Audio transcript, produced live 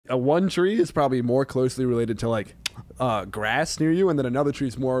one tree is probably more closely related to like grass near you, and then another tree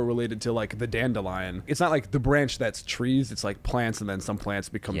is more related to like the dandelion. It's not like the branch that's trees, it's like plants, and then some plants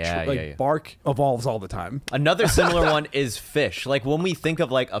become bark evolves all the time. Another similar one is fish. Like when we think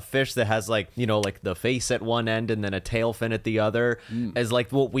of like a fish that has like, you know, like the face at one end and then a tail fin at the other, as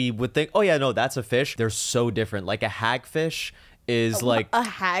like what we would think, oh yeah, no, that's a fish. They're so different. Like a hagfish is like a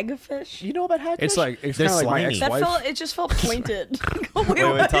hagfish. You know about hagfish? It's like it's kind of like my ex-wife. It just felt pointed.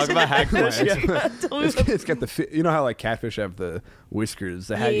 wait, talk about hagfish. It's got the you know how like catfish have the whiskers.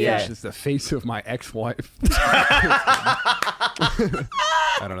 The hagfish is the face of my ex-wife.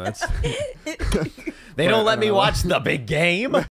 I don't know. That's they don't let me watch the big game.